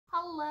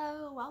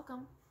Hello,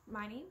 welcome.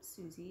 My name's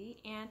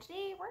Susie, and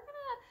today we're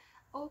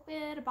gonna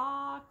open a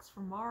box for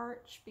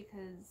March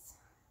because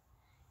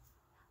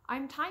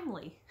I'm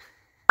timely.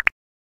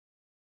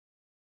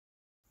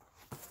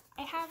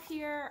 I have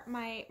here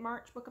my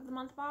March Book of the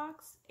Month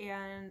box,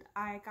 and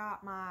I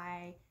got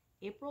my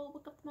April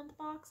Book of the Month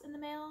box in the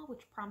mail,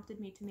 which prompted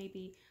me to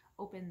maybe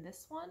open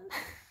this one.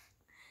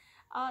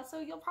 So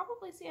you'll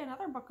probably see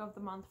another Book of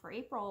the Month for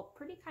April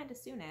pretty kind of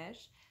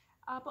soonish.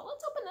 But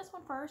let's open this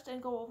one first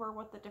and go over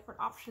what the different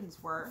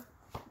options were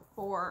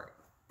for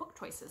book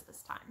choices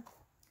this time.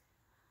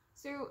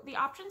 So the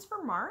options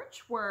for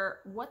March were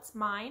What's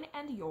Mine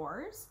and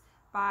Yours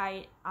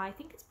by, I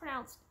think it's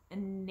pronounced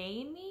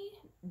Naomi?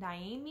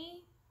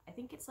 I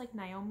think it's like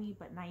Naomi,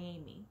 but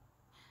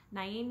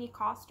Naomi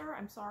Coster.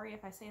 I'm sorry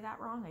if I say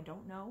that wrong, I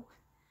don't know.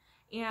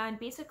 And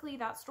basically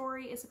that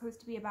story is supposed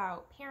to be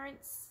about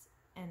parents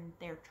and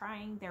they're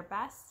trying their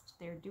best,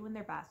 they're doing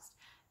their best.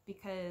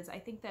 Because I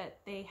think that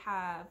they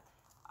have,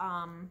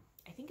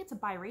 I think it's a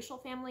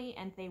biracial family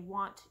and they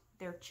want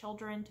their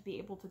children to be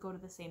able to go to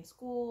the same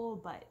school,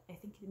 but I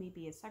think it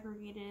maybe is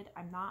segregated.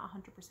 I'm not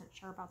 100%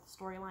 sure about the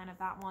storyline of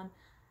that one,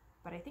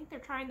 but I think they're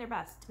trying their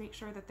best to make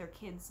sure that their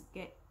kids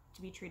get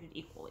to be treated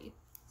equally.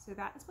 So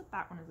that is what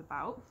that one is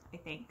about, I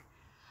think.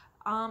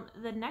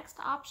 The next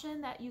option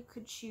that you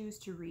could choose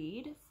to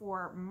read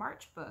for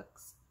March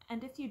books,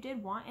 and if you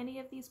did want any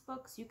of these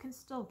books, you can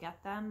still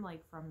get them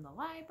like from the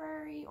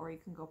library, or you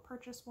can go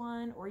purchase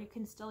one, or you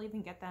can still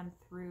even get them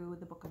through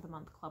the Book of the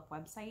Month Club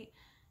website.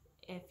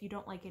 If you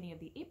don't like any of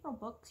the April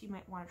books, you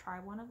might want to try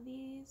one of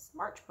these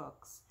March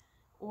books,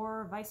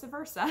 or vice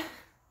versa.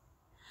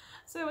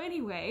 So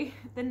anyway,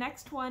 the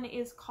next one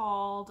is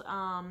called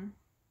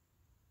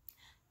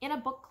In a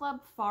Book Club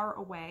Far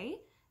Away.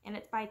 And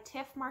it's by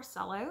Tiff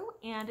Marcello,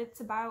 and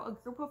it's about a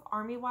group of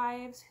army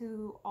wives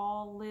who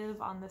all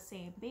live on the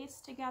same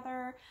base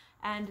together,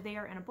 and they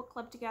are in a book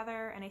club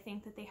together, and I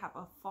think that they have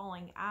a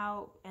falling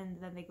out,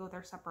 and then they go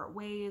their separate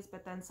ways,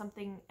 but then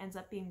something ends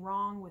up being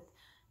wrong with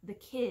the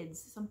kids.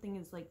 Something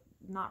is like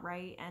not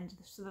right, and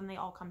so then they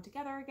all come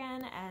together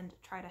again and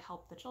try to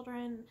help the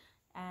children,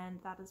 and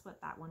that is what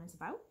that one is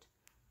about.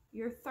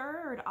 Your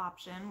third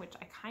option, which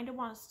I kind of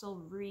want to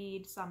still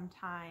read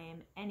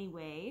sometime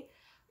anyway,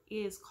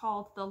 is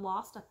called The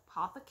Lost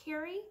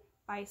Apothecary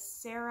by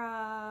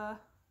Sarah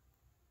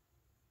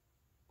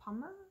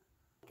Plummer?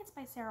 I think it's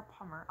by Sarah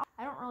Plummer.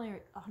 I don't really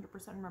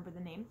 100% remember the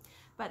name,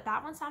 but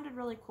that one sounded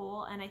really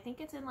cool, and I think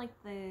it's in like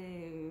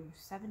the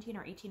 17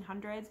 or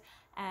 1800s,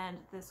 and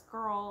this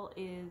girl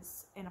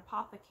is an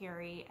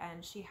apothecary,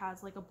 and she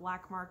has like a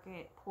black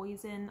market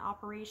poison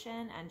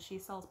operation, and she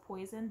sells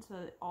poison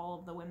to all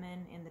of the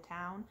women in the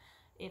town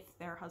if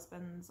their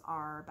husbands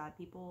are bad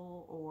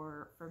people,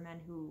 or for men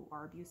who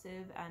are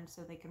abusive, and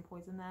so they can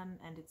poison them,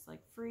 and it's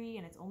like free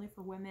and it's only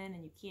for women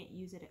and you can't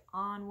use it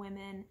on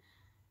women.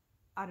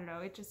 I don't know,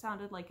 it just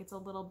sounded like it's a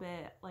little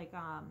bit like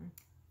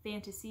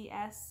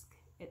fantasy-esque.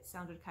 It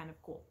sounded kind of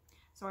cool.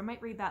 So I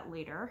might read that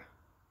later.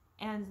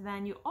 And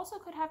then you also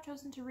could have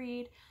chosen to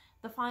read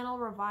The Final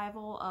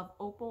Revival of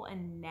Opal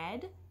and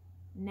Ned.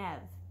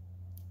 Nev.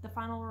 The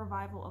Final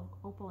Revival of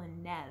Opal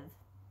and Nev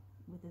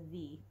with a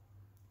V.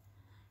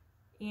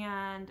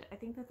 And I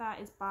think that that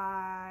is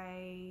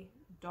by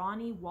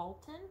Donnie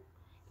Walton,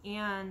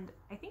 and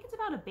I think it's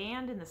about a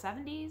band in the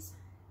 70s.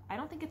 I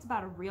don't think it's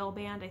about a real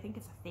band, I think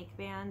it's a fake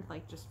band,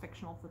 like just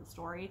fictional for the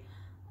story,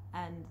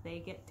 and they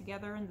get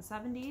together in the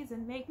 70s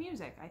and make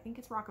music. I think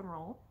it's rock and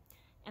roll.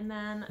 And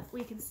then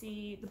we can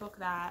see the book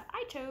that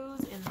I chose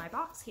in my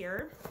box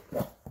here.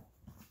 And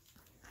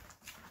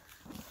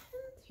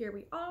here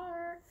we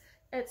are.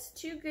 It's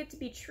Too Good to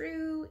Be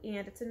True,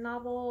 and it's a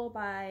novel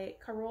by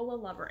Carola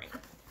Lovering.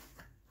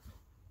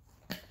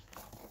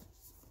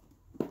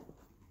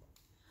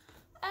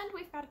 And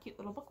we've got a cute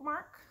little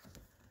bookmark.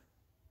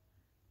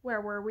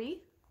 Where were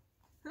we?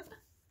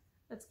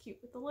 That's cute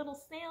with the little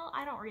snail.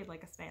 I don't read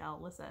like a snail.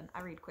 Listen,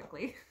 I read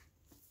quickly.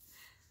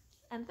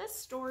 And this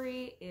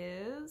story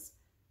is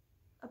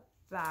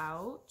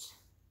about...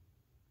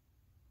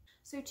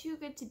 So Too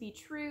Good to Be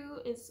True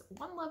is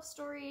one love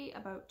story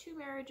about 2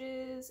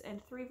 marriages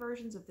and 3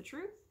 versions of the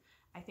truth.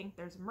 I think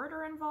there's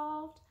murder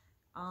involved.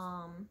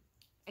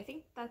 I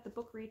think that the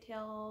book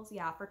retails,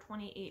 yeah, for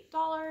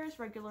 $28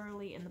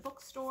 regularly in the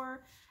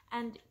bookstore,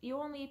 and you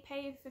only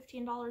pay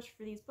 $15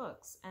 for these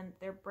books, and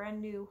they're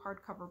brand new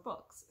hardcover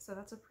books, so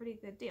that's a pretty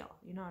good deal,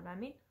 you know what I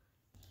mean?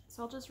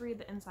 So I'll just read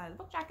the inside of the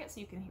book jacket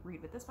so you can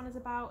read what this one is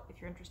about if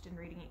you're interested in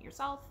reading it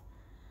yourself.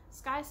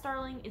 Skye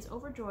Starling is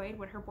overjoyed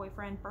when her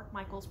boyfriend Burke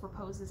Michaels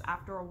proposes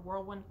after a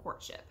whirlwind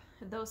courtship.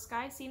 Though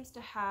Skye seems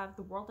to have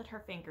the world at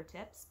her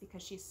fingertips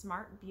because she's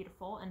smart,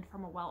 beautiful, and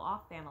from a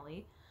well-off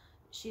family,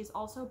 she is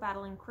also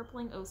battling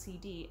crippling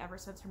OCD ever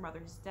since her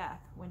mother's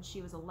death when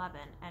she was 11,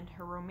 and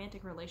her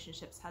romantic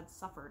relationships had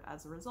suffered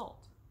as a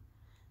result.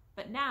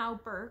 But now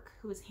Burke,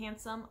 who is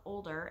handsome,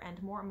 older,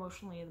 and more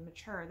emotionally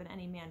mature than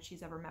any man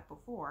she's ever met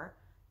before,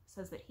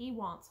 says that he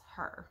wants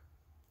her.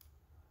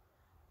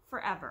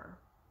 Forever.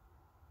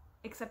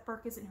 Except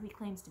Burke isn't who he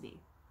claims to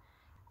be.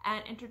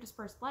 and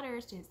interdispersed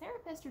letters to his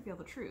therapist reveal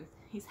the truth.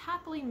 He's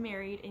happily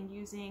married and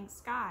using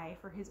Skye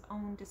for his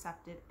own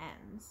deceptive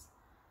ends.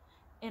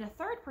 In a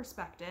third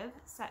perspective,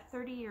 set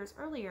 30 years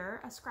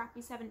earlier, a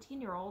scrappy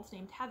 17-year-old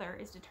named Heather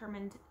is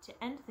determined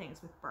to end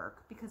things with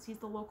Burke because he's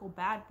the local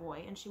bad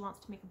boy and she wants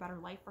to make a better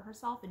life for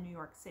herself in New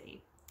York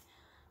City.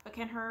 But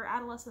can her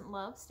adolescent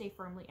love stay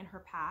firmly in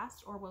her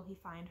past, or will he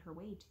find her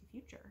way to the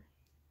future?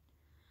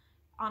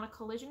 On a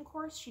collision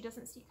course she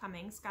doesn't see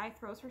coming, Skye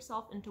throws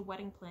herself into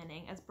wedding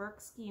planning as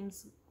Burke's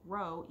schemes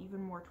grow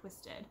even more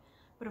twisted.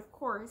 But of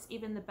course,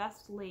 even the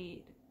best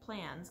laid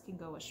plans can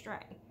go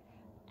astray.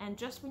 And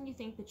just when you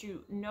think that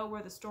you know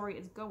where the story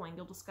is going,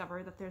 you'll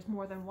discover that there's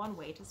more than one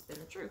way to spin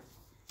the truth.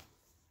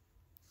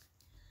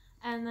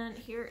 And then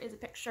here is a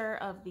picture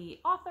of the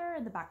author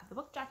in the back of the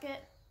book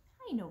jacket.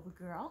 Hi, Nova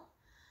Girl.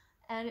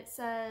 And it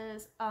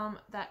says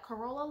that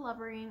Carola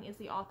Lovering is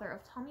the author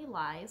of Tommy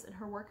Lies, and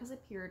her work has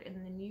appeared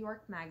in the New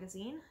York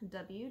Magazine,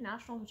 W,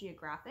 National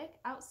Geographic,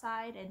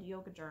 Outside, and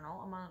Yoga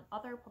Journal, among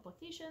other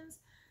publications.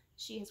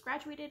 She has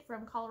graduated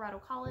from Colorado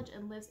College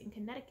and lives in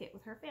Connecticut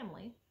with her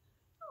family.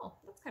 Oh,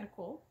 that's kind of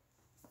cool.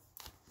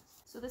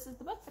 So this is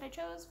the book that I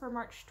chose for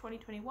March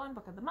 2021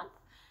 Book of the Month,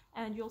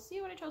 and you'll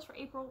see what I chose for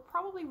April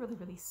probably really,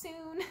 really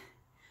soon.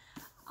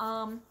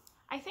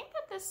 I think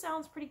that this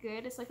sounds pretty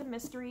good. It's like a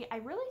mystery. I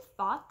really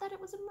thought that it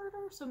was a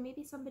murder, so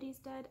maybe somebody's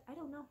dead. I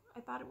don't know.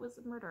 I thought it was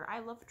a murder. I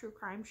love true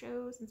crime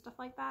shows and stuff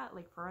like that,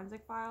 like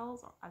Forensic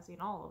Files. I've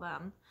seen all of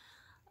them.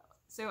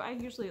 So I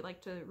usually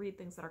like to read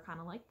things that are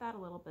kind of like that, a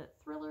little bit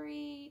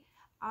thrillery.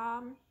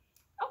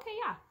 Okay,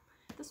 yeah.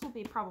 This will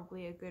be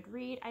probably a good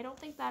read. I don't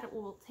think that it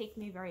will take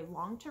me very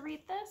long to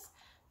read this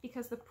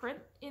because the print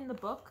in the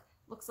book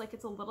looks like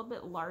it's a little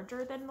bit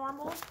larger than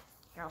normal.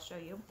 Here, I'll show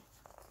you.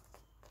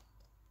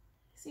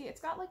 See,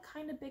 it's got like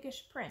kind of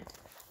biggish print,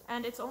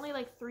 and it's only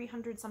like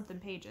 300 something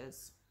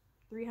pages,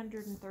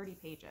 330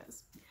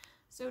 pages.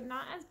 So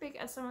not as big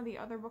as some of the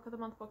other Book of the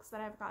Month books that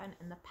I've gotten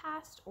in the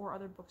past, or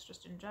other books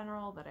just in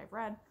general that I've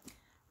read,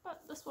 but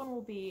this one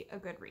will be a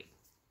good read.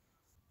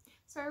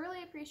 So I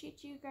really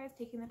appreciate you guys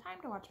taking the time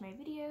to watch my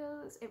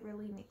videos. It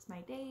really makes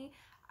my day.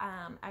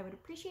 I would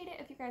appreciate it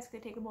if you guys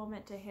could take a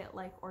moment to hit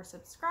like or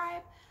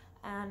subscribe.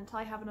 And until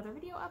I have another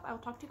video up, I will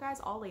talk to you guys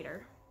all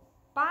later.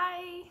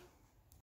 Bye!